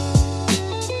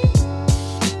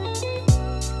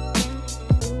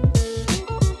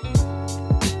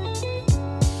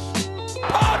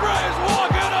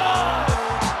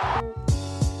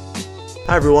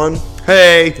Hi, everyone.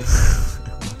 Hey.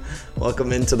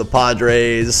 Welcome into the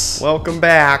Padres. Welcome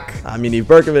back. I'm Yaniv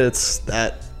Berkovitz.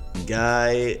 That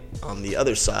guy on the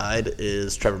other side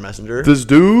is Trevor Messenger. This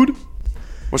dude.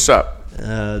 What's up?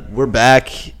 We're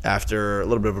back after a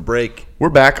little bit of a break. We're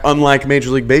back, unlike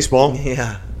Major League Baseball.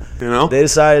 Yeah. You know? They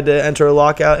decided to enter a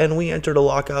lockout, and we entered a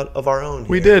lockout of our own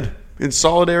here. We did, in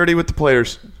solidarity with the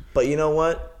players. But you know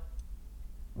what?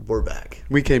 We're back.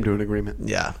 We came to an agreement.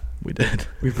 Yeah, we did.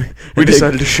 We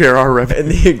decided to share our revenue.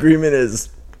 And the agreement is,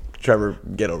 Trevor,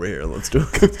 get over here. Let's do an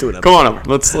episode. Come on,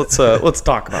 let's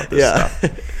talk about this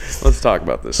stuff. Let's talk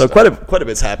about this. So stuff. quite a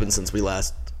bit's happened since we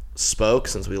last spoke,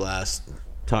 since we last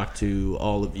talked to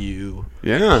all of you,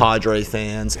 Padre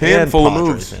fans, handful and of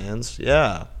Padre moves. fans.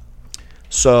 Yeah.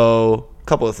 So a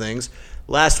couple of things.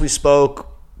 Last we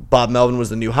spoke, Bob Melvin was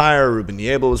the new hire. Ruben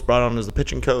Niebla was brought on as the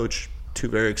pitching coach. Two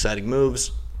very exciting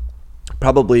moves.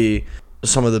 Probably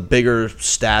some of the bigger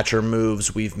stature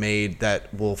moves we've made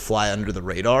that will fly under the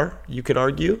radar, you could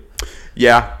argue.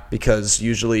 Yeah. Because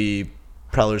usually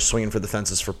Preller's swinging for the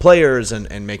fences for players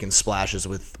and making splashes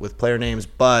with player names.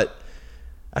 But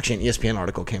actually an ESPN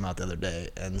article came out the other day,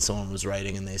 and someone was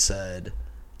writing, and they said,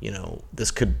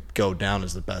 this could go down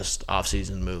as the best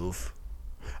offseason move.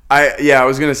 I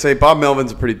was going to say Bob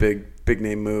Melvin's a pretty big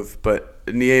name move, but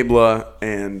Niebla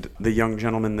and the young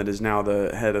gentleman that is now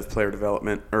the head of player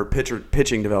development or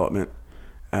pitching development,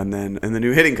 and the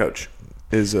new hitting coach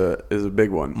is a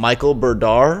big one. Michael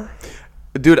Brdar.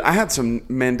 Dude, I had some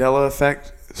Mandela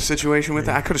effect situation with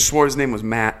that. I could have swore his name was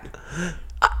Matt.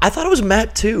 I thought it was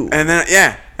Matt too. And then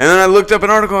I looked up an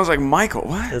article. I was like, Michael,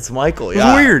 what? It's Michael. It's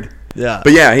Yeah, weird. Yeah,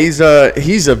 but yeah, he's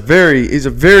a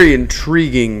very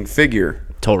intriguing figure.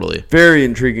 Totally. Very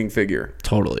intriguing figure.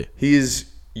 Totally. He's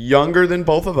younger than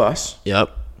both of us. Yep.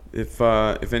 If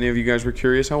any of you guys were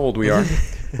curious how old we are,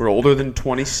 we're older than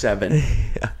 27.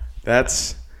 Yeah.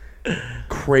 That's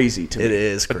crazy to me. It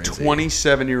is crazy. A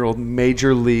 27-year-old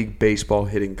Major League Baseball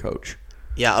hitting coach.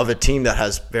 Yeah, of a team that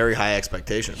has very high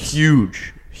expectations.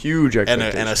 Huge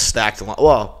expectations. And a stacked,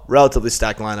 relatively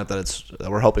stacked lineup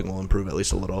that we're hoping will improve at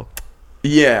least a little.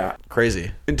 Yeah,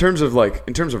 Crazy. In terms of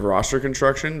roster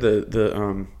construction,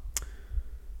 the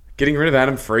getting rid of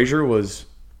Adam Frazier was,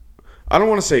 I don't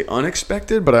want to say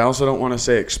unexpected, but I also don't want to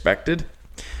say expected.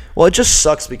 Well, it just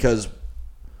sucks because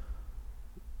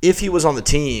if he was on the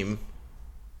team,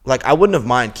 I wouldn't have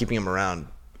minded keeping him around.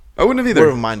 I wouldn't have either.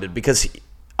 Wouldn't have minded because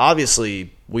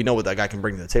obviously we know what that guy can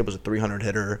bring to the table. He's a 300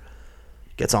 hitter,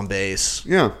 gets on base,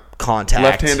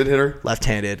 contact,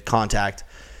 left-handed contact.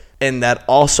 And that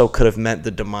also could have meant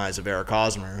the demise of Eric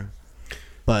Hosmer.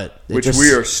 But which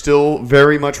we are still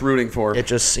very much rooting for. It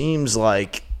just seems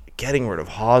like getting rid of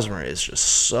Hosmer is just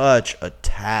such a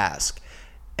task.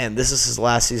 And this is his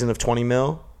last season of $20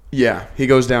 million. Yeah, he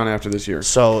goes down after this year.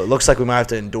 So it looks like we might have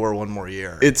to endure one more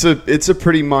year. It's a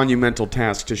pretty monumental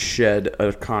task to shed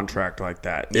a contract like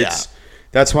that. Yeah.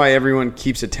 That's why everyone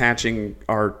keeps attaching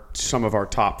some of our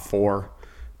top four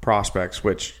prospects,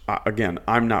 which, again,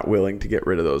 I'm not willing to get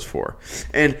rid of those four.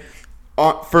 And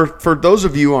for those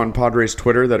of you on Padres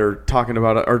Twitter that are talking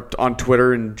about it, or on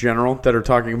Twitter in general, that are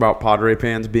talking about Padre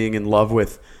fans being in love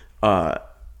with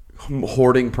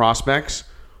hoarding prospects,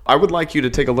 I would like you to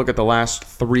take a look at the last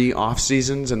 3 off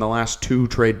seasons and the last 2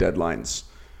 trade deadlines,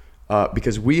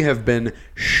 because we have been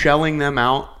shelling them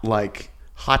out like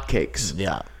hotcakes.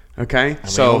 Yeah. Okay?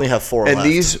 We only have 4 left. And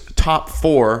these top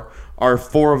 4 are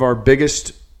 4 of our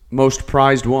biggest, most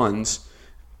prized ones,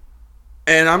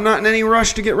 and I'm not in any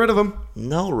rush to get rid of them.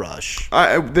 No rush.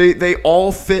 They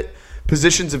all fit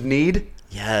positions of need.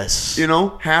 Yes.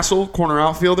 Hassel, corner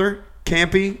outfielder,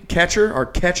 Campy, catcher. Our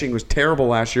catching was terrible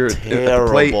last year at the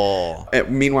plate.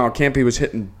 Meanwhile, Campy was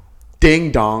hitting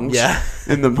ding-dongs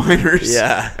in the minors.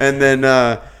 Yeah. And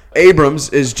then Abrams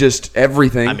is just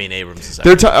everything. I mean, Abrams is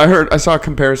everything. I saw a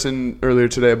comparison earlier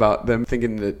today about them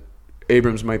thinking that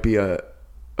Abrams might be a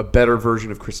better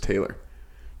version of Chris Taylor.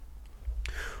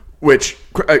 Which,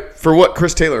 for what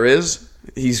Chris Taylor is,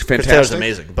 he's fantastic. Chris Taylor's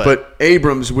amazing. But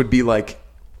Abrams would be like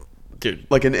an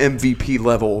MVP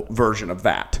level version of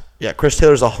that. Yeah, Chris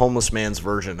Taylor's a homeless man's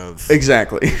version of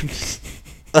exactly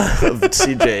of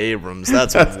C.J. Abrams.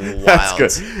 That's wild.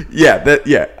 That's good.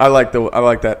 Yeah, I like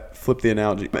that. Flip the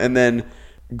analogy. And then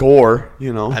Gore,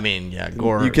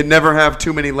 Gore. You can never have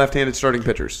too many left-handed starting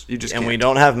pitchers. You just can't. And we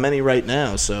don't have many right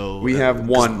now, so we have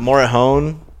one.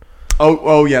 Morahone.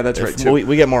 Oh yeah, that's right too.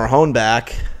 We get Morahone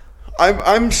back.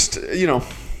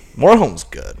 Morahone's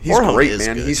good. He's great,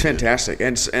 man. He's fantastic,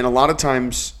 and a lot of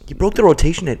times he broke the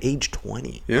rotation at age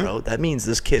 20. Yeah. Bro. That means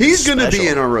this kid. He's going to be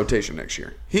in our rotation next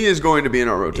year. He is going to be in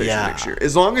our rotation next year,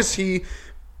 as long as he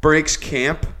breaks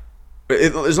camp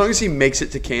As long as he makes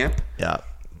it to camp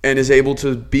and is able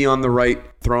to be on the right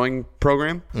throwing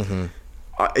program,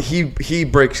 he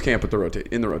breaks camp with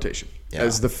in the rotation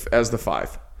as the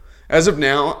 5. As of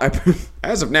now,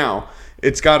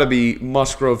 it's got to be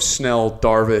Musgrove, Snell,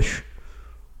 Darvish,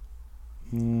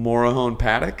 Morahone,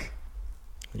 Paddock.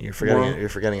 You're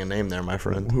forgetting a name there, my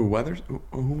friend. Who Weathers? Who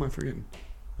am I forgetting?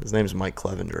 His name's Mike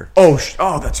Clevenger. Oh,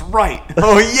 that's right.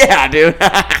 Oh yeah, dude.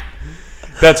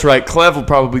 That's right. Clev will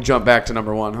probably jump back to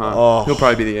number 1, huh? Oh. He'll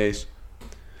probably be the ace.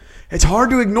 It's hard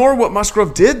to ignore what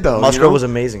Musgrove did, though. Musgrove was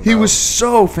amazing, He bro. was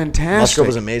so fantastic. Musgrove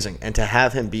was amazing. And to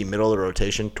have him be middle of the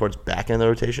rotation towards back end of the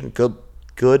rotation, good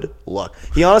luck.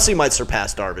 He honestly might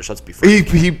surpass Darvish. Let's be frank.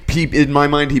 He in my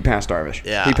mind, he passed Darvish.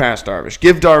 Yeah. He passed Darvish.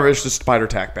 Give Darvish the spider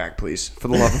tack back, please. For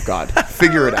the love of God.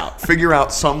 Figure it out. Figure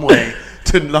out some way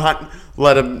to not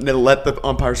let the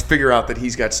umpires figure out that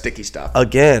he's got sticky stuff.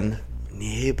 Again,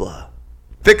 Niebla.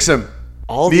 Fix him.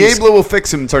 Niebla will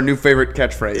fix him. It's our new favorite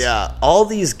catchphrase. Yeah. All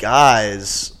these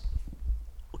guys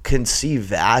can see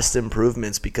vast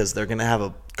improvements because they're going to have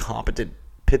a competent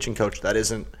pitching coach that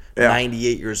isn't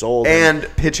 98 years old and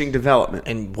pitching development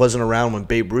and wasn't around when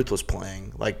Babe Ruth was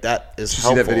playing. Like, that is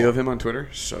helpful. See that video of him on Twitter?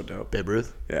 So dope. Babe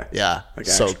Ruth? Yeah. Like,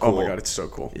 so cool. Oh my God, it's so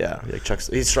cool. Yeah,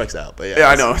 he strikes out, but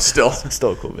I know. Still, it's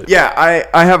still a cool video. Yeah,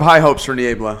 I have high hopes for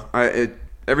Niebla.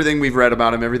 Everything we've read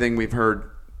about him, everything we've heard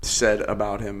said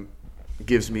about him,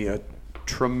 gives me a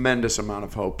tremendous amount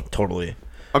of hope. Totally.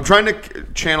 I'm trying to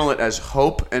channel it as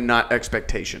hope and not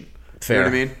expectation. Fair. You know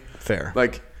what I mean? Fair.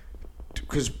 Like,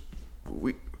 because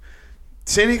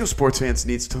San Diego sports fans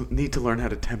need to learn how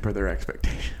to temper their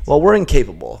expectations. Well, we're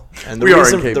incapable, and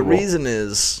the reason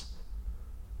is,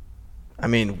 I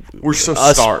mean, we're so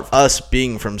starved. Us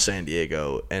being from San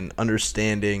Diego and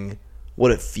understanding what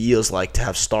it feels like to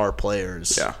have star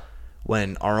players. Yeah.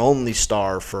 When our only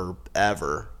star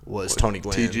forever was Tony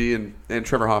Gwynn. TG and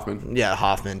Trevor Hoffman. Yeah,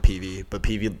 Hoffman, PV. But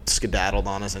PV skedaddled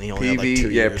on us, and he only had like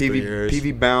 2 years, 3 years.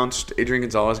 PV bounced. Adrian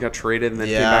Gonzalez got traded and then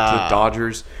came back to the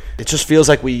Dodgers. It just feels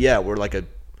like we're like a...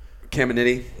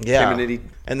 Caminiti. Yeah. Caminiti.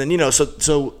 And then,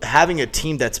 so having a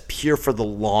team that's pure for the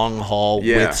long haul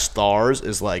with stars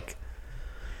is like...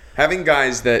 Having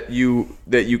guys that you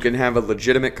can have a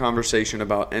legitimate conversation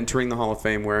about entering the Hall of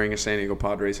Fame wearing a San Diego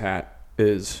Padres hat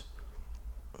is...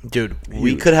 Dude,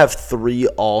 we could have 3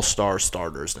 all-star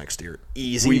starters next year.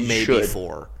 Easy, maybe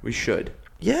 4. We should.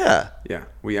 Yeah. Yeah,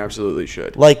 we absolutely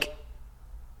should. Like,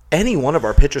 any one of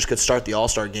our pitchers could start the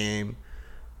all-star game,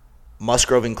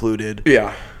 Musgrove included.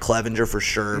 Yeah. Clevenger for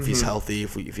sure, if he's healthy,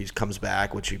 if he comes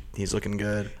back, which he's looking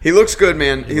good. He looks good,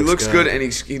 man. He looks good, and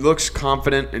he looks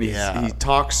confident, and he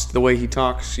talks the way he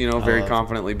talks, very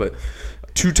confidently. But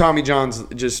 2 Tommy Johns,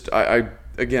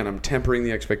 I'm tempering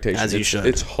the expectations. As you should.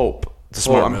 It's hope. It's a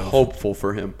smart I'm move. hopeful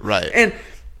for him. Right. And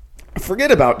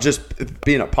forget about just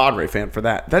being a Padre fan for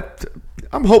that.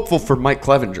 I'm hopeful for Mike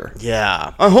Clevenger.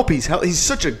 Yeah. I hope he's healthy. He's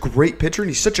such a great pitcher, and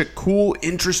he's such a cool,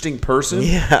 interesting person.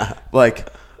 Yeah. Like,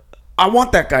 I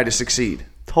want that guy to succeed.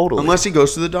 Totally. Unless he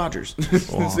goes to the Dodgers.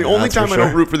 It's the only time I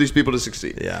don't root for these people to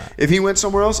succeed. Yeah. If he went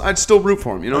somewhere else, I'd still root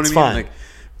for him. You know That's what I mean? fine. Like,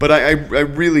 but I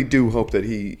really do hope that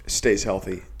he stays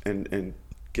healthy and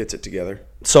gets it together.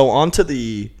 So on to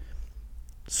the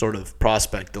sort of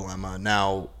prospect dilemma.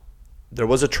 Now, there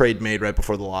was a trade made right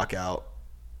before the lockout.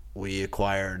 We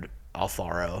acquired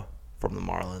Alfaro from the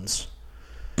Marlins.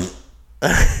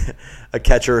 A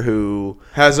catcher who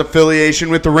has affiliation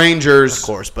with the Rangers, of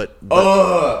course, but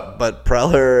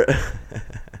Preller.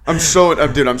 I'm so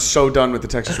done with the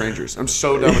Texas Rangers. I'm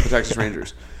so done with the Texas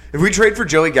Rangers. If we trade for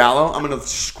Joey Gallo, I'm gonna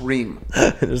scream.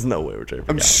 There's no way we're trading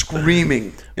for Gallo.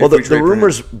 Screaming. Well, the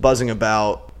rumors buzzing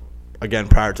about again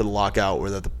prior to the lockout were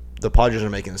that the Padres are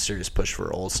making a serious push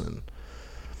for Olsen.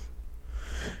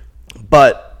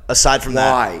 But aside from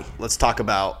that, let's talk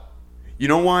about. You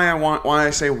know why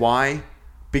I say why?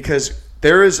 Because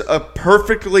there is a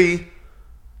perfectly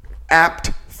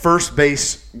apt first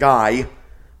base guy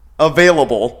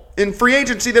available in free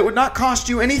agency that would not cost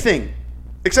you anything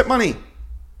except money.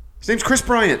 His name's Chris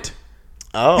Bryant.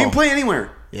 Oh. He can play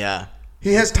anywhere. Yeah.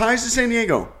 He has ties to San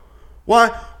Diego.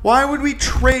 Why would we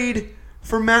trade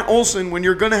for Matt Olson when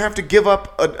you're going to have to give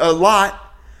up a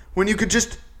lot when you could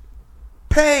just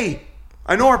pay?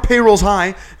 I know our payroll's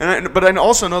high, but I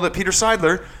also know that Peter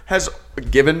Seidler has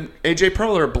given A.J.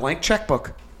 Preller a blank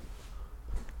checkbook.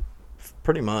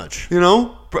 Pretty much.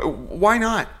 Why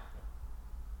not?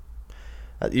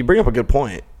 You bring up a good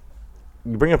point.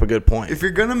 If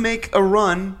you're going to make a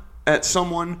run at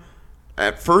someone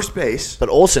at first base. But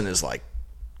Olsen is like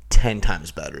 10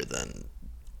 times better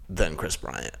than Chris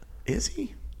Bryant. Is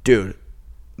he? Dude,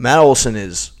 Matt Olsen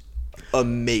is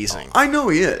amazing. I know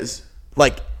he is.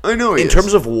 Like, I know he in is.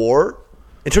 terms of WAR,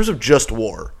 in terms of just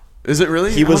WAR, Is it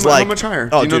really? he was how much higher?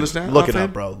 Oh, Do you know dude, the stat? look it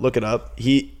up, bro. Look it up.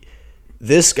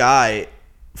 This guy,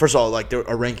 first of all, like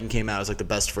a ranking came out as like the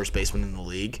best first baseman in the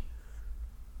league,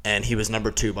 and he was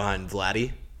number 2 behind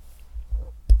Vladdy.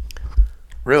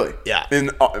 Really? Yeah. In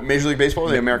Major League Baseball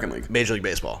or the American League? Major League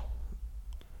Baseball.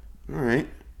 All right.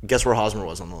 Guess where Hosmer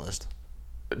was on the list?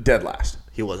 Dead last.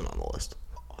 He wasn't on the list.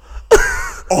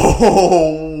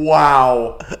 Oh,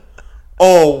 wow.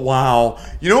 Oh, wow.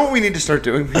 You know what we need to start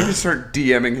doing? We need to start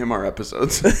DMing him our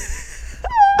episodes.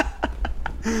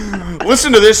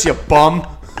 Listen to this, you bum.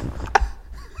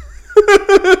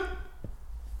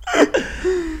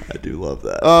 I do love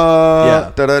that.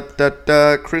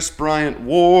 Chris Bryant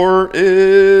WAR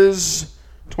is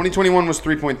 2021 was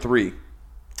 3.3.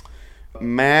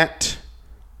 Matt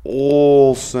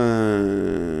Olson.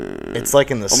 It's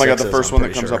like in the Oh my god, the sixes, first I'm one that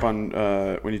pretty comes sure. up on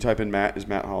when you type in Matt is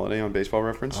Matt Holliday on Baseball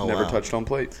Reference. Oh, Never wow. touched home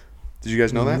plate. Did you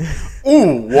guys know that?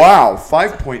 Ooh, wow,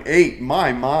 5.8.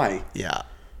 My. Yeah.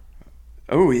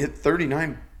 Oh, he hit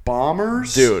 39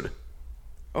 bombers, Dude.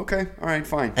 Okay, all right,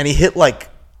 fine. And he hit like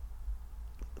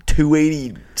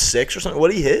 286 or something. What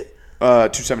did he hit?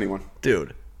 271.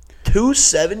 Dude.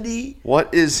 270?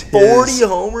 What is his 40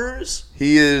 homers?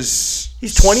 He's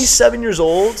 27 years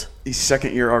old? He's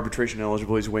second year arbitration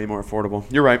eligible. He's way more affordable.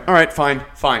 You're right. All right, fine.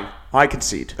 I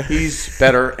concede. He's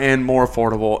better and more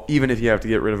affordable, even if you have to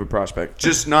get rid of a prospect.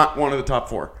 Just not one of the top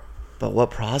 4. But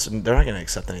what prospect? They're not going to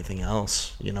accept anything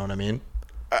else. You know what I mean?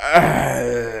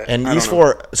 And these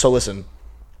 4. So listen,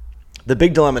 the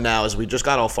big dilemma now is we just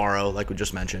got Alfaro, like we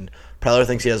just mentioned. Preller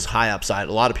thinks he has high upside.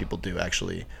 A lot of people do,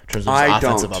 actually, in terms of his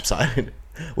offensive upside,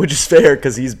 which is fair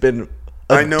because he's been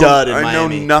a dud in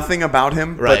Miami. I know nothing about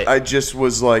him, Right. but I just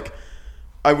was like,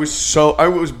 I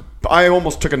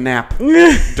almost took a nap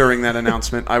during that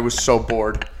announcement. I was so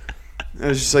bored. I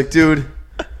was just like, dude.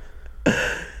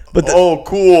 But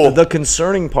cool. The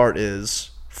concerning part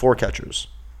is 4 catchers.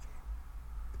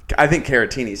 I think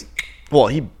Caratini's Well,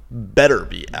 he better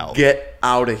be out. get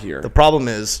out of here. The problem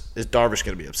is Darvish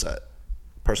going to be upset?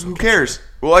 Personally, Who cares?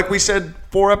 Well, like we said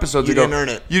 4 episodes You ago, didn't earn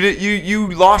it.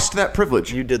 You lost that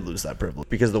privilege. You did lose that privilege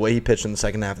because of the way he pitched in the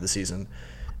second half of the season.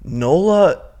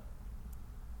 Nola,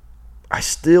 I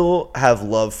still have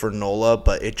love for Nola,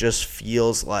 but it just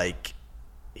feels like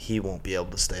he won't be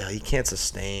able to stay. He can't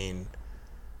sustain.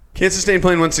 Can't sustain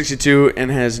playing 162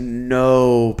 and has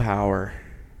no power.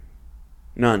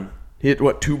 None. He hit,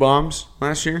 2 bombs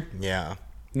last year? Yeah.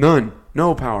 None.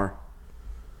 No power.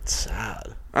 It's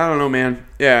sad. I don't know, man.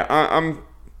 Yeah,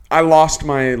 I lost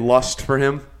my lust for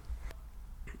him.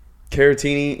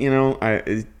 Caratini,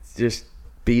 I just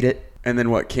beat it. And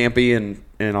then what? Campy and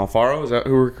Alfaro? Is that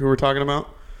who we're talking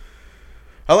about?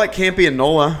 I like Campy and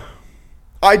Nola.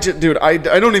 I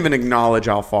don't even acknowledge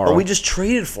Alfaro. But we just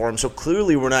traded for him, so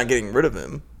clearly we're not getting rid of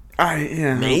him.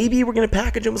 Maybe we're going to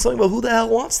package him with something, but who the hell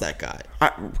wants that guy?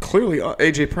 Clearly,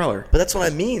 AJ Preller. But that's what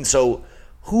I mean. So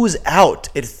who's out?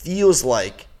 It feels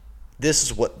like this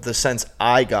is what the sense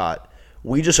I got.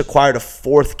 We just acquired a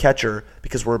 4th catcher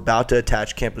because we're about to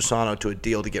attach Campusano to a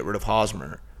deal to get rid of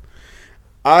Hosmer.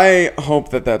 I hope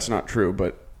that that's not true,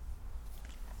 but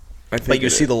I think. But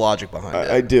you see the logic behind it.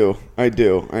 I do. And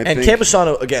think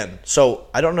Campusano, again, so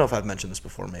I don't know if I've mentioned this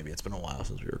before. Maybe it's been a while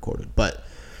since we recorded. But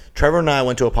Trevor and I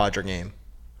went to a Padre game.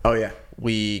 Oh, yeah.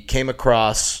 We came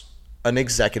across an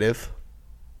executive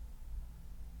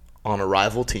on a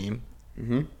rival team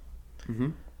who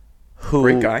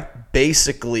Great guy.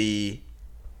 basically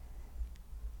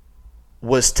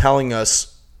was telling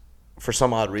us, for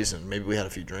some odd reason, maybe we had a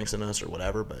few drinks in us or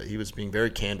whatever, but he was being very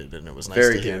candid, and it was nice to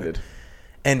hear. Very candid.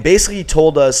 And basically he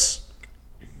told us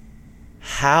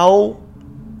how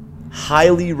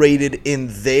highly rated in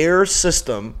their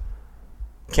system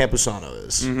Campusano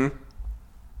is. Mm-hmm.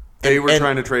 They were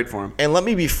trying to trade for him. And let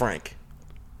me be frank.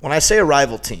 When I say a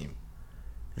rival team,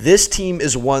 this team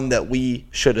is one that we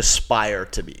should aspire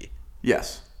to be.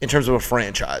 Yes. In terms of a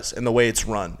franchise and the way it's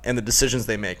run and the decisions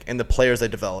they make and the players they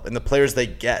develop and the players they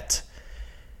get.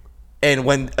 And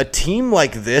when a team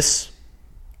like this,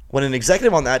 when an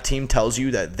executive on that team tells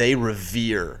you that they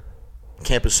revere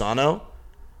Campusano,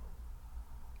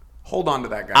 hold on to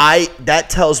that guy. That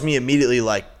tells me immediately,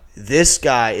 like, this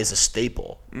guy is a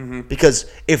staple. Mm-hmm. Because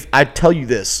if I tell you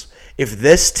this, if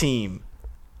this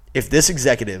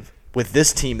executive with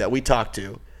this team that we talked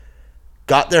to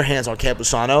got their hands on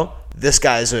Campusano, this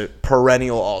guy is a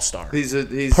perennial all-star. He's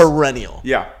perennial.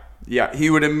 Yeah. He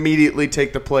would immediately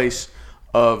take the place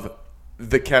of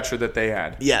the catcher that they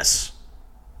had. Yes.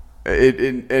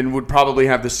 And would probably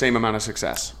have the same amount of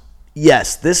success.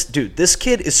 Yes, this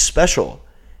kid is special.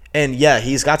 And yeah,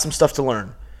 he's got some stuff to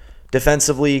learn.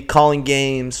 defensively, calling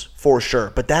games, for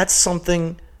sure. But that's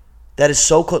something that is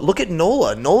so close. Look at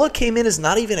Nola. Nola came in as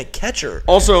not even a catcher.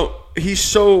 Also, he's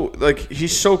so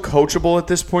coachable at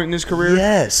this point in his career.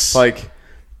 Yes.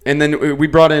 And then we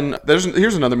brought in.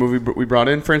 Here's another movie we brought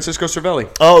in: Francisco Cervelli.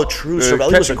 Oh, true.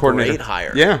 Cervelli was a great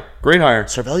hire. Yeah, great hire.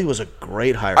 Cervelli was a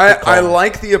great hire. I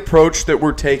like the approach that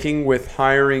we're taking with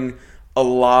hiring a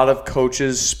lot of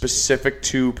coaches specific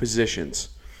to positions.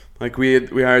 Like we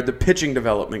hired the pitching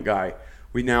development guy.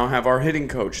 We now have our hitting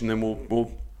coach, and then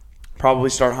we'll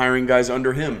probably start hiring guys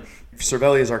under him.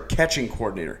 Cervelli is our catching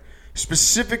coordinator,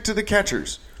 specific to the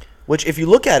catchers. Which, if you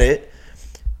look at it,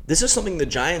 this is something the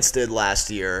Giants did last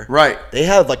year. Right. They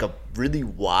had like a really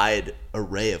wide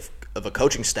array of a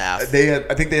coaching staff. I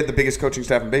think they had the biggest coaching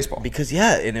staff in baseball. Because,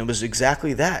 yeah, and it was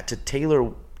exactly that, to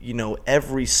tailor,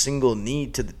 every single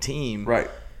need to the team. Right.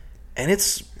 And they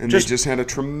just had a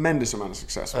tremendous amount of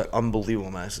success with it. Unbelievable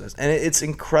amount of success. And it's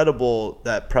incredible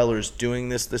that Preller's doing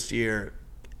this year.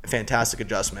 Fantastic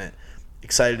adjustment.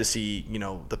 Excited to see,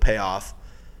 the payoff.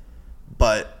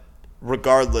 But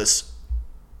regardless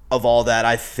of all that,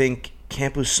 I think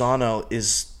Campusano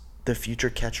is the future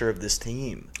catcher of this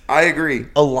team. I agree.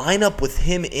 A lineup with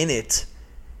him in it,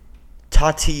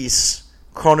 Tatis,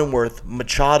 Cronenworth,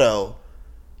 Machado.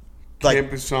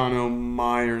 Campusano,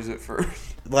 Myers at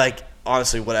first.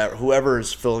 Honestly, whatever. Whoever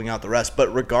is filling out the rest.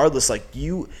 But regardless,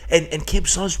 you and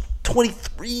Campusano's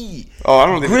 23. Oh, I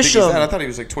don't think he's Grisham, that. I thought he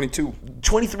was 22.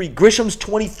 23. Grisham's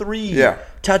 23. Yeah.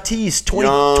 Tatis,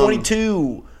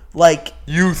 22.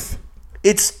 Youth.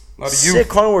 It's sick.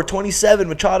 Cronenworth, 27.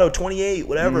 Machado, 28.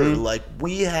 Whatever. Mm-hmm.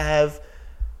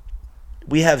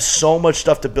 We have so much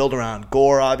stuff to build around.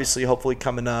 Gore, obviously, hopefully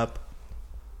coming up.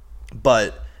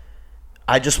 But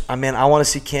I want to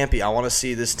see Campy. I want to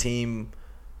see this team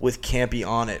with Campy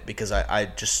on it because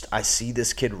I see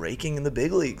this kid raking in the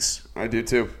big leagues. I do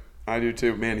too.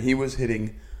 Man, he was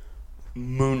hitting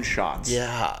moonshots.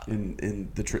 Yeah.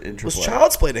 In AAA. Was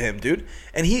child's play to him, dude.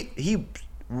 And he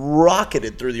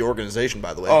rocketed through the organization,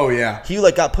 by the way. Oh, yeah. He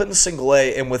got put in single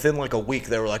A, and within a week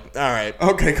they were like, all right.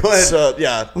 Okay, go ahead. So,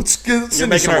 yeah. Let's send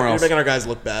you somewhere else. You're making our guys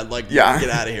look bad. Yeah.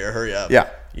 Get out of here. Hurry up. Yeah.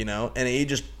 And he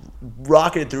just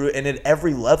rocketed through it, and at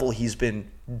every level he's been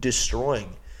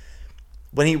destroying.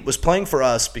 When he was playing for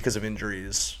us because of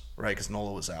injuries, right, because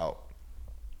Nola was out,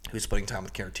 he was splitting time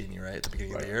with Caratini, right, at the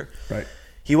beginning of the year. Right.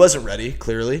 He wasn't ready,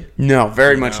 clearly. No,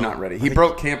 very much not ready. He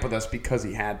broke camp with us because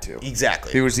he had to.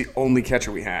 Exactly. He was the only catcher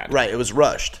we had. Right, it was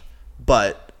rushed.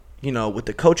 But, with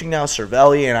the coaching now,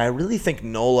 Cervelli, and I really think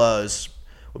Nola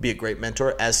would be a great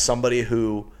mentor as somebody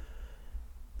who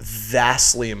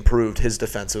vastly improved his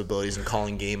defensive abilities and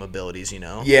calling game abilities,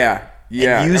 Yeah.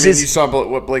 Yeah, you saw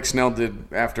what Blake Snell did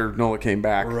after Nola came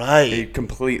back. Right. He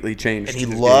completely changed. And he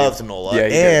loved game. Nola.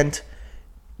 Yeah, and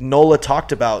Nola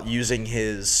talked about using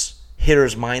his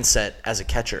hitter's mindset as a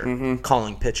catcher,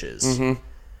 calling pitches. Mm-hmm.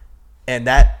 And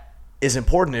that is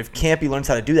important. If Campy learns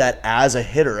how to do that as a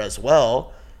hitter as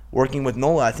well, working with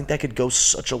Nola, I think that could go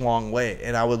such a long way.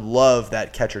 And I would love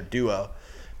that catcher duo.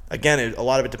 Again, a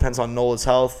lot of it depends on Nola's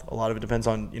health. A lot of it depends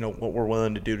on what we're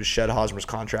willing to do to shed Hosmer's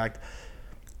contract.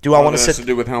 Do I want to sit? To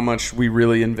do with how much we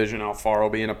really envision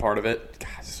Alfaro being a part of it.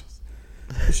 God,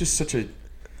 it's just such a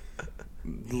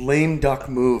lame duck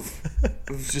move.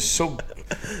 It was just so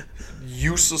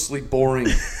uselessly boring.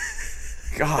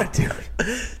 God, dude.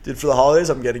 Dude, for the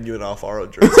holidays, I'm getting you an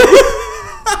Alfaro jersey.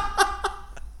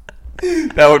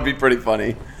 That would be pretty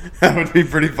funny.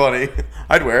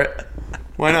 I'd wear it.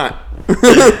 Why not?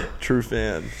 True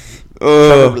fan.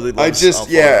 Really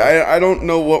I don't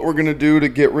know what we're gonna do to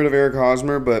get rid of Eric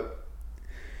Hosmer, but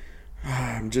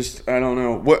I don't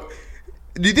know. What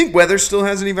do you think? Weather still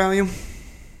has any value?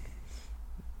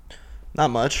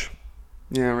 Not much.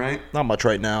 Yeah, right. Not much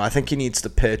right now. I think he needs to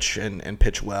pitch and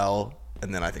pitch well,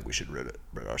 and then I think we should rid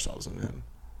ourselves of him.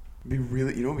 It'd be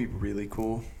really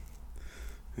cool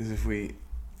is if we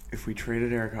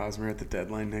traded Eric Hosmer at the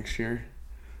deadline next year,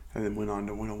 and then went on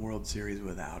to win a World Series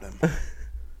without him.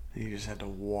 You just had to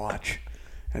watch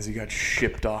as he got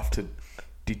shipped off to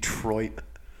Detroit,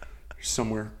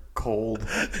 somewhere cold,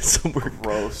 somewhere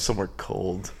gross, somewhere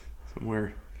cold,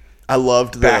 somewhere. I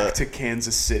loved back to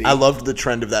Kansas City. I loved the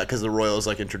trend of that because the Royals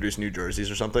introduced new jerseys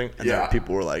or something, and then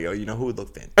people were like, "Oh, who would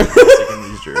look fantastic in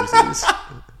these jerseys?"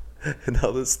 And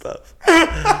all this stuff.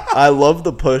 I love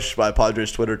the push by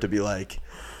Padres Twitter to be like,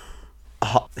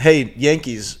 "Hey,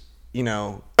 Yankees,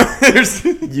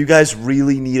 you guys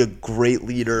really need a great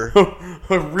leader,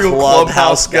 a real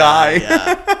clubhouse guy,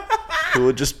 who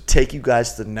will just take you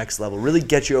guys to the next level, really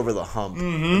get you over the hump."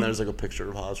 Mm-hmm. And there's a picture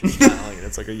of Hosmer smiling, and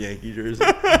it's a Yankee jersey.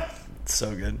 It's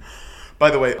so good. By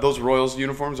the way, those Royals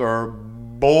uniforms are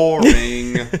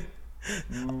Boring.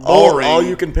 All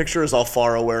you can picture is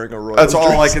Alfaro wearing a Royals That's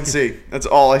all I jersey. can see. That's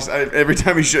all every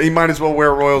time he might as well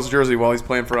wear a Royals jersey while he's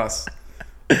playing for us.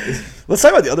 Let's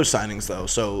talk about the other signings, though.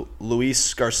 So,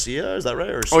 Luis Garcia, is that right?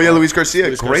 Or Luis Garcia.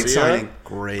 Luis Great Garcia. signing.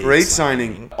 Great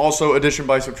signing. Also, addition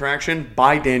by subtraction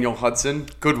by Daniel Hudson.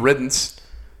 Good riddance.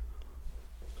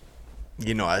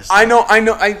 You know, I know,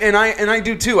 and I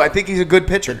do too. I think he's a good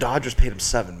pitcher. the Dodgers paid him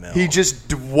 $7 million. He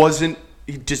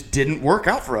just didn't work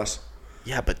out for us.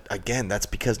 Yeah, but again, that's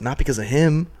not because of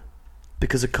him,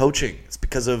 because of coaching. It's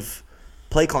because of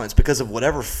play calling. It's because of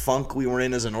whatever funk we were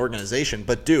in as an organization.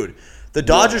 But dude, the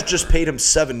Dodgers just paid him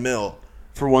 $7 million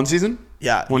For one season?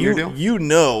 Yeah, 1 year deal? You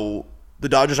know, the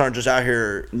Dodgers aren't just out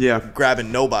here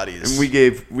grabbing nobodies. And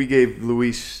we gave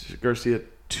Luis Garcia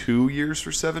 2 years for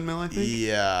 $7 million, I think.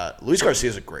 Yeah, Luis Garcia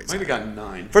is a great Might have signing.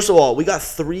 got 9. First of all, we got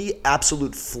 3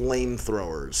 absolute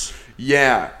flamethrowers.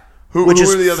 Yeah. Who Which were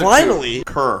is the other finally-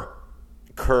 two?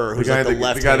 Kerr, Who's like the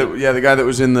left the guy that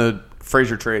was in the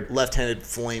Frazier trade. left-handed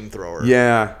flamethrower.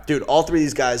 Yeah. Dude, all 3 of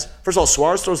these guys. First of all,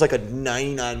 Suarez throws like a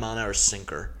 99-mile-an-hour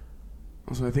sinker.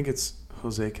 Also, I think it's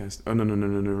Jose Castillo. Oh, no,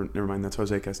 never mind. That's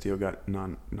Jose Castillo got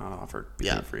not offered.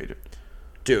 Became a free agent.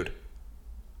 Dude,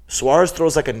 Suarez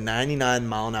throws like a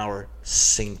 99-mile-an-hour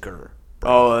sinker.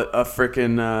 Oh, a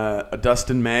freaking a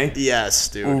Dustin May? Yes,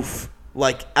 dude. Oof.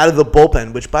 Like, out of the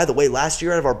bullpen, which, by the way, last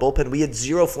year out of our bullpen, we had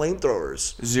 0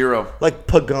 flamethrowers. 0. Like,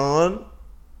 Pagan,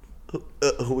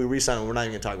 who we re-signed, we're not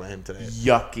even going to talk about him today.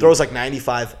 Yucky. Throws like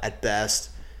 95 at best.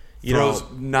 Throws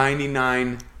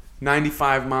 99,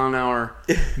 95 mile an hour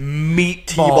meatballs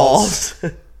T-balls.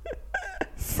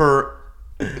 for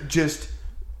just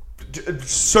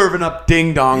serving up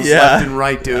ding-dongs Yeah. left and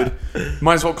right, dude.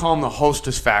 Might as well call him the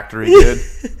Hostess Factory, dude.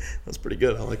 That's pretty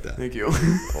good. I like that. Thank you.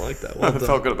 I like that. Well I done.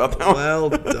 felt good about that one. Well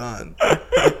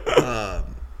done.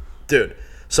 Dude,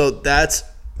 so that's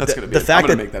That's gonna be. the fact I'm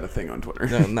gonna that make that a thing on Twitter.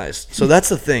 no, nice. So that's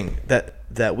the thing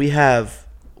that we have.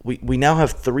 We now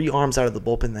have 3 arms out of the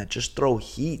bullpen that just throw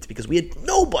heat because we had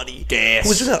nobody. Yes. Who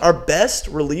was doing that. Our best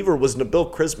reliever was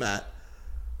Nabil Krismat,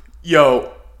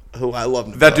 Yo, who I love.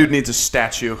 Nabil. that dude needs a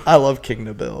statue. I love King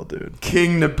Nabil, dude.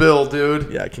 King Nabil,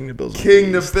 dude. Yeah, King Nabil's a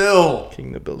King beast. Nabil.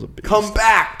 King Nabil's a beast. Come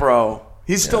back, bro.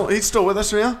 He's still with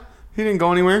us, yeah? He didn't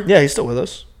go anywhere? Yeah, he's still with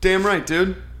us. Damn right,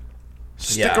 dude.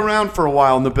 Stick Yeah. around for a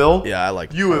while, Nabil. Yeah, I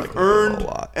like. You I have like Nabil earned a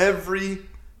lot. every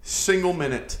single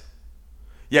minute.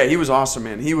 Yeah, he was awesome,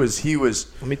 man. He was.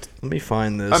 Let me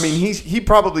find this. I mean, he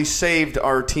probably saved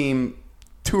our team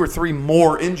 2 or 3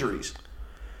 more injuries.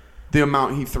 The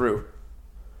amount he threw.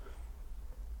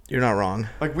 you're not wrong.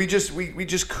 Like we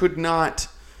just could not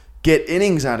get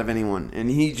innings out of anyone, and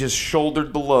he just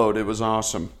shouldered the load. It was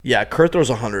awesome. Yeah, Kurt throws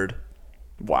 100.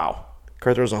 Wow.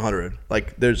 Kurt throws 100.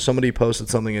 Like, there's somebody posted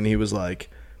something, and he was like,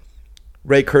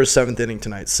 Ray Kerr's 7th inning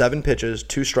tonight. 7 pitches,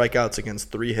 2 strikeouts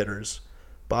against 3 hitters.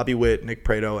 Bobby Witt, Nick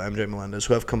Prado, MJ Melendez,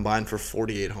 who have combined for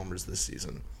 48 homers this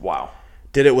season. Wow.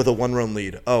 Did it with a 1-run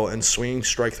lead. Oh, and swinging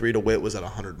strike 3 to Witt was at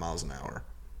 100 miles an hour.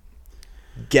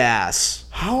 Gas.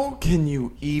 How can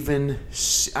you even?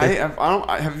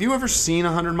 Have you ever seen a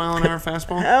 100-mile-an-hour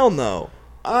fastball? Hell no.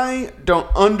 I don't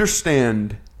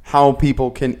understand how people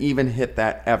can even hit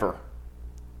that ever.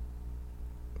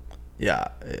 Yeah,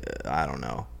 I don't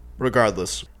know.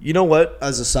 Regardless. You know what?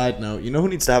 As a side note, you know who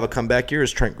needs to have a comeback year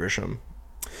is Trent Grisham.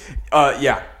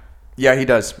 Yeah, he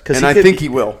does, and I think he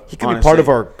will. He could be part of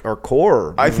our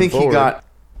core. I think moving forward.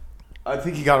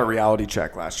 he got a reality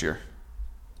check last year.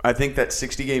 I think that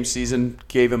 60-game season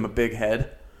gave him a big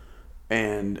head,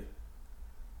 and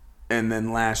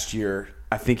then last year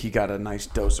I think he got a nice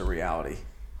dose of reality.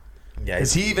 Yeah,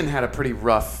 Because he even had a pretty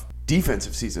rough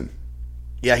defensive season.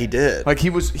 yeah, he did. Like he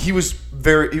was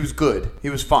good. He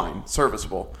was fine,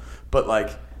 serviceable. But like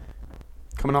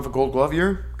coming off a Gold Glove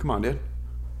year, come on, dude.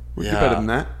 We're better than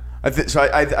that.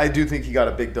 I do think he got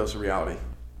a big dose of reality,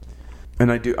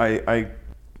 and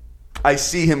I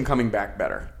see him coming back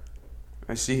better.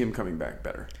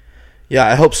 Yeah,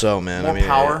 I hope so, man. More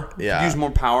power. Yeah. Could use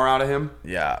more power out of him.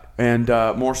 Yeah. And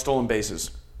more stolen bases.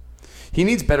 He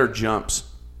needs better jumps.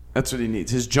 That's what he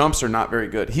needs. His jumps are not very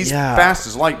good. He's fast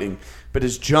as lightning, but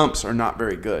his jumps are not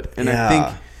very good. And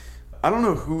I don't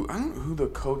know who the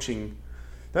coaching.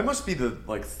 That must be the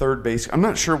third base. I'm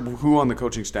not sure who on the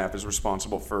coaching staff is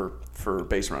responsible for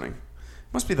base running.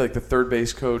 Must be like the third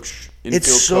base coach, infield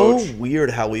It's so coach. weird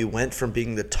how we went from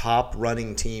being the top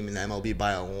running team in the MLB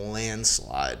by a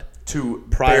landslide to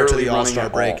prior to barely the running All-Star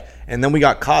at break. all. And then we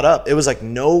got caught up. It was like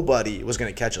nobody was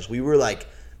going to catch us. We were like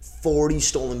 40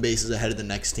 stolen bases ahead of the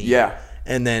next team. Yeah.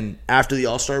 And then after the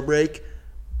All-Star break,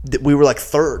 we were like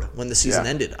third when the season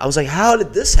ended. I was like, how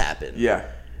did this happen? Yeah.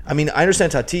 I mean, I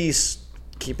understand Tatis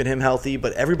keeping him healthy,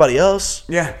 but everybody else.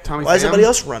 Yeah, Tommy. Why is Pham. everybody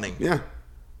else running? Yeah.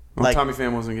 Well, Tommy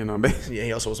Pham wasn't getting on base. Yeah,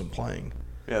 he also wasn't playing.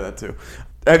 Yeah, that too.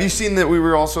 Have you seen that we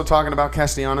were also talking about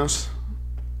Castellanos?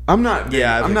 I'm not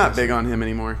big on him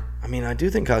anymore. I mean, I do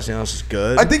think Castellanos is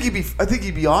good. I think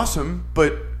he'd be awesome,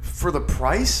 but for the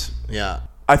price, yeah.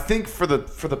 I think for the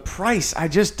price, I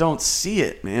just don't see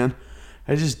it, man.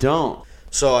 I just don't.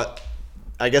 So,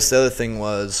 I guess the other thing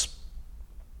was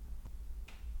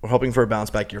we're hoping for a bounce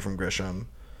back year from Grisham.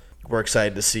 We're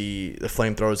excited to see the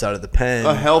flamethrowers out of the pen.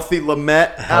 A healthy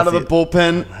Lamet out of the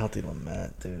bullpen. A healthy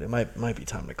Lamet, dude. It might be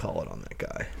time to call it on that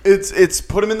guy. It's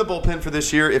put him in the bullpen for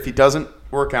this year. If he doesn't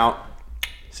work out,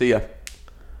 see ya.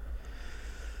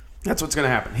 That's what's gonna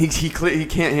happen. He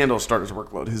can't handle a starter's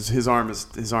workload. His arm is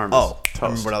toast. I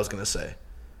remember what I was gonna say.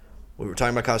 We were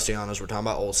talking about Castellanos. We're talking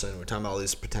about Olsen. We're talking about all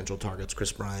these potential targets.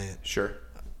 Chris Bryant. Sure.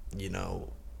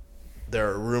 There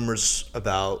are rumors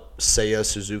about Seiya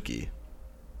Suzuki.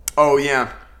 Oh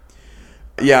yeah,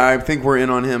 yeah. I think we're in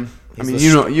on him. I mean,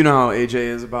 you know how AJ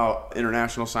is about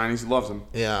international signings. He loves them.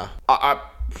 Yeah.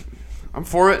 I'm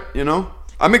for it. You know,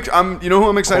 I'm. You know who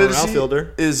I'm excited to see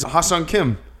outfielder is Ha-Seong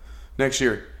Kim next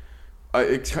year.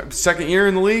 Second year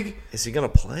in the league. Is he gonna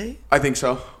play? I think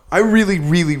so. I really,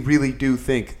 really, really do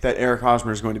think that Eric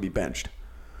Hosmer is going to be benched.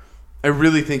 I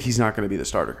really think he's not going to be the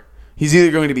starter. He's either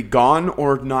going to be gone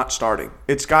or not starting.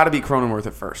 It's got to be Cronenworth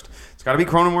at first. It's got to be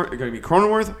Cronenworth. It's going to be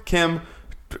Cronenworth, Kim,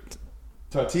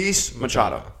 Tatis,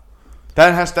 Machado.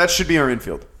 That should be our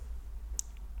infield.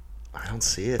 I don't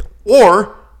see it.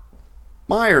 Or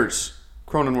Myers,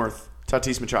 Cronenworth,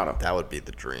 Tatis, Machado. That would be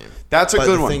the dream. That's a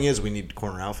good one. The thing is, we need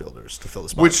corner outfielders to fill the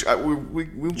spot. Which we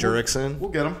Jurickson.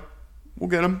 We'll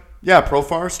get him. Yeah,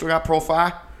 Profar. Still got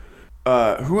Profar.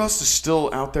 Who else is still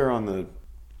out there on the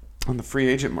free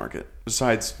agent market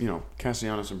besides,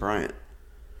 Castellanos and Bryant?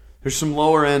 There's some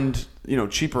lower end,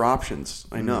 cheaper options.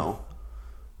 I know.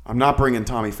 I'm not bringing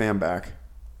Tommy Pham back.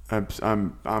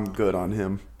 I'm good on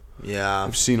him. Yeah.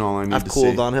 I've seen all I need to see. I've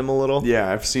cooled on him a little.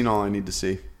 Yeah, I've seen all I need to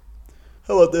see.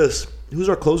 How about this? Who's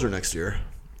our closer next year?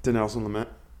 Dinelson Lamet.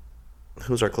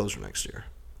 Who's our closer next year?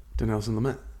 Dinelson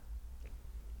Lamet.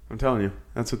 I'm telling you,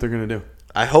 that's what they're going to do.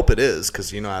 I hope it is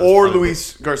because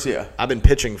Luis Garcia. I've been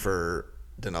pitching for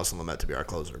Dinelson Lamet to be our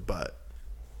closer, but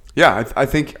yeah, I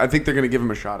think they're going to give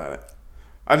him a shot at it.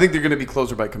 I think they're going to be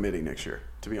closer by committee next year.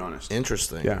 To be honest,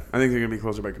 interesting. Yeah, I think they're going to be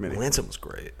closer by committee. Lansing was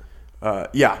great.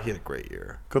 Yeah, he had a great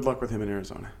year. Good luck with him in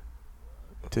Arizona.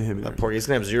 To him, that poor, he's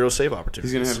going to have 0 save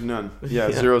opportunities. He's going to have none. Yeah,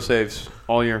 0 saves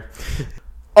all year.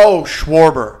 Oh,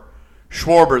 Schwarber.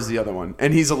 Schwarber's the other one,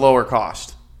 and he's a lower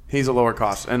cost.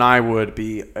 And I would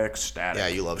be ecstatic. Yeah,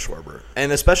 you love Schwarber.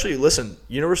 And especially, listen,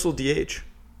 universal DH.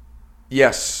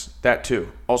 Yes, that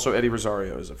too. Also, Eddie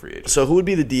Rosario is a free agent. So who would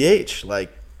be the DH?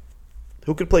 Like,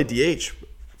 who could play DH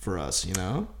for us,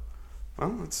 Well,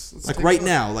 let's like right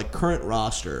now, like current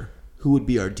roster, who would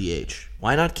be our DH?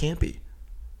 Why not Campy?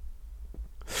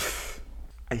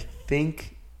 I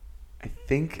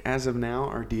think as of now,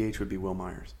 our DH would be Will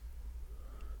Myers.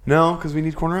 No, because we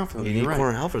need corner outfielders. We need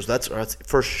corner outfielders. That's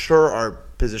for sure our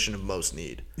position of most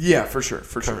need. Yeah, for sure.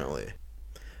 Currently.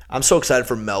 I'm so excited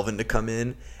for Melvin to come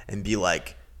in and be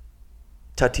like,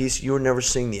 Tatis, you are never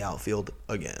seeing the outfield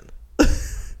again.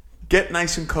 Get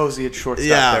nice and cozy at shortstop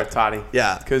there, Toddy.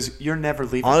 Yeah. Because you're never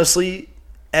leaving. Honestly,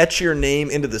 etch your name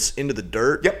into the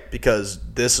dirt. Yep. Because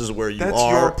this is where you That's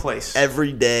are. your place.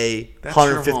 Every day, That's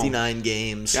 159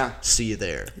 games. Yeah. See you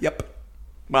there. Yep.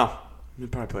 Well,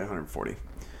 you'd probably play 140.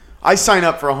 I sign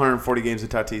up for 140 games of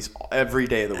Tatis every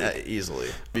day of the week. Easily.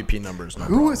 VP numbers.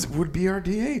 Who would be our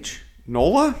DH?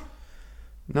 Nola?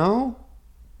 No?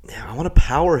 Yeah, I want a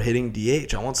power hitting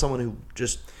DH. I want someone who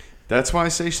just... That's why I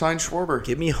say sign Schwarber.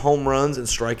 Give me home runs and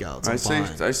strikeouts.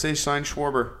 I say sign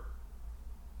Schwarber.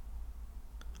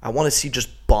 I want to see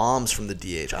just bombs from the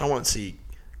DH. I don't want to see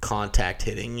contact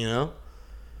hitting,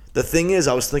 The thing is,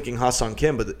 I was thinking Ha-Seong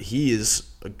Kim, but he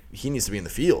needs to be in the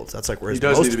field. That's like where his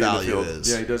most value is.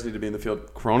 Yeah, he does need to be in the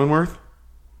field. Cronenworth?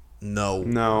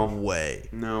 No way.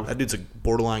 No. That dude's a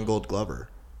borderline Gold Glover.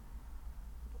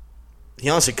 He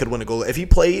honestly could win a Gold. If he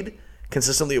played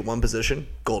consistently at one position,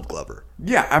 Gold Glover.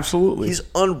 Yeah, absolutely. He's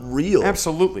unreal.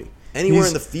 Absolutely. Anywhere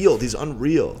in the field, he's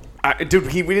unreal.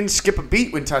 Dude, we didn't skip a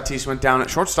beat when Tatis went down at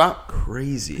shortstop.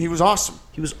 Crazy. He was awesome.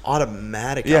 He was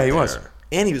automatic. Yeah, out he there. was.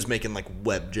 And he was making like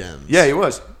web gems. Yeah, he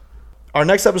was. Our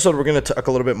next episode, we're going to talk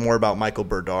a little bit more about Michael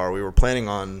Brdar. We were planning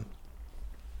on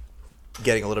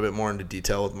getting a little bit more into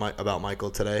detail about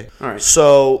Michael today. All right.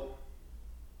 So,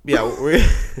 yeah, we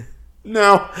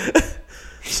no.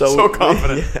 So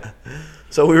confident. Yeah.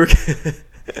 So we were.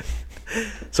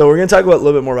 So we're going to talk about a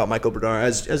little bit more about Michael Brdar.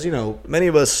 As you know, many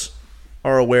of us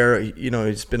are aware,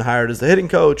 he's been hired as the hitting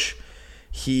coach.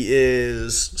 He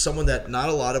is someone that not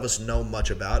a lot of us know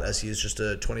much about, as he is just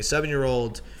a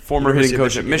 27-year-old former hitting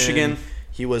coach at Michigan.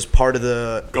 He was part of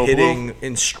the hitting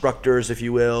instructors, if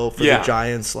you will, for the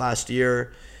Giants last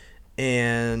year.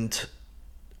 And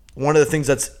one of the things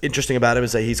that's interesting about him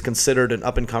is that he's considered an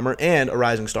up-and-comer and a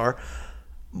rising star.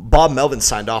 Bob Melvin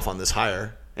signed off on this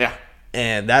hire. Yeah.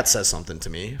 And that says something to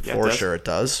me. For sure it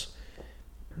does.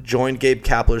 Joined Gabe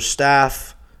Kapler's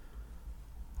staff.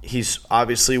 He's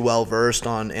obviously well-versed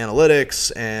on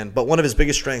analytics, but one of his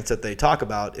biggest strengths that they talk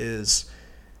about is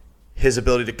his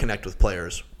ability to connect with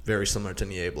players, very similar to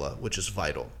Niebla, which is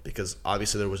vital because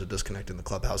obviously there was a disconnect in the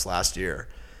clubhouse last year,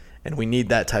 and we need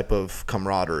that type of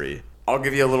camaraderie. I'll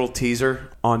give you a little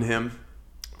teaser on him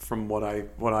from what I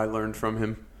learned from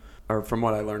him, or from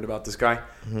what I learned about this guy.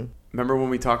 Mm-hmm. Remember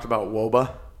when we talked about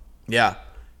Woba? Yeah.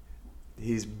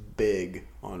 He's big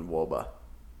on Woba.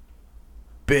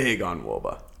 Big on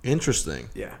Woba. Interesting.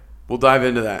 Yeah. We'll dive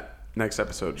into that next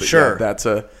episode. But sure.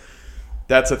 Yeah,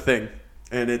 that's a thing.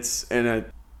 And it's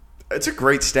a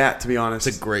great stat, to be honest.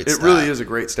 It's a great stat. It really is a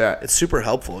great stat. It's super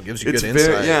helpful. It gives you good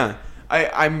insight. Yeah.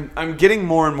 I'm getting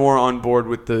more and more on board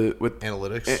with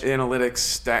analytics.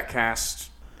 Analytics, StatCast,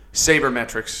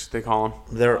 sabermetrics, they call them.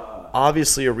 They're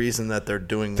obviously a reason that they're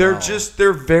doing they're well.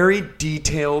 They're very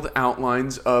detailed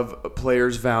outlines of a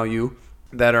player's value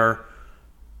that are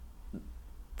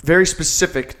very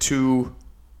specific to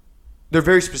 – they're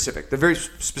very specific. They're very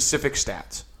specific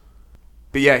stats.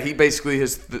 But, yeah, he basically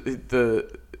has the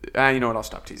you know what? I'll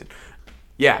stop teasing.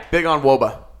 Yeah, big on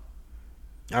Woba.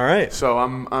 All right. So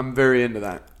I'm very into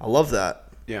that. I love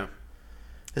that. Yeah.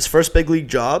 His first big league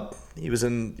job, he was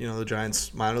in the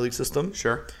Giants minor league system.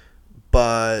 Sure.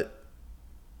 But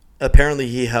apparently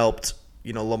he helped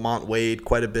Lamont Wade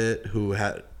quite a bit, who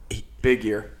had big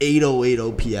year 808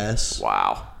 OPS.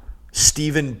 Wow.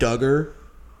 Steven Duggar.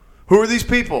 Who are these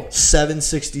people?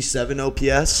 767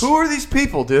 OPS. Who are these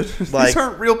people, dude? These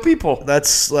aren't real people.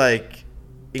 That's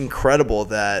incredible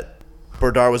that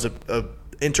Brdar was a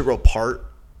integral part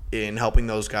in helping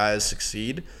those guys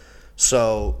succeed.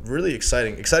 So really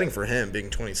exciting. Exciting for him being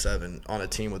 27 on a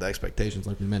team with expectations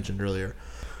like we mentioned earlier.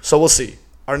 So we'll see.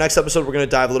 Our next episode, we're going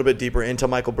to dive a little bit deeper into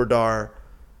Michael Brdar.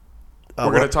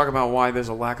 We're going to talk about why there's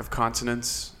a lack of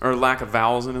consonants or lack of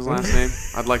vowels in his last name.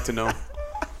 I'd like to know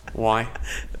why.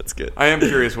 That's good. I am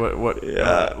curious what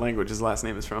language his last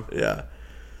name is from. Yeah.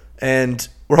 And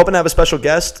we're hoping to have a special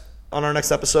guest on our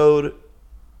next episode,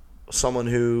 someone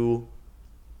who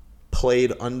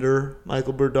played under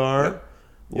Michael Brdar.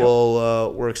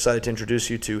 Yep. We're excited to introduce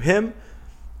you to him.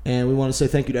 And we want to say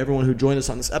thank you to everyone who joined us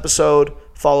on this episode.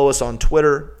 Follow us on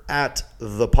Twitter at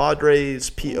the Padres,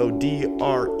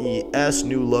 Podres.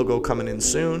 New logo coming in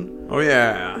soon. Oh,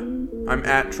 yeah. I'm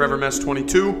at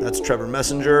TrevorMess22. That's Trevor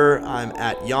Messenger. I'm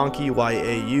at Yankee,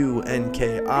 Yaunki.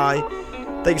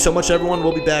 Thank you so much, everyone.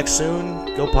 We'll be back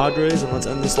soon. Go Padres, and let's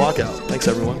end this lockout. Thanks,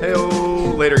 everyone.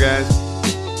 Hey-o. Later, guys.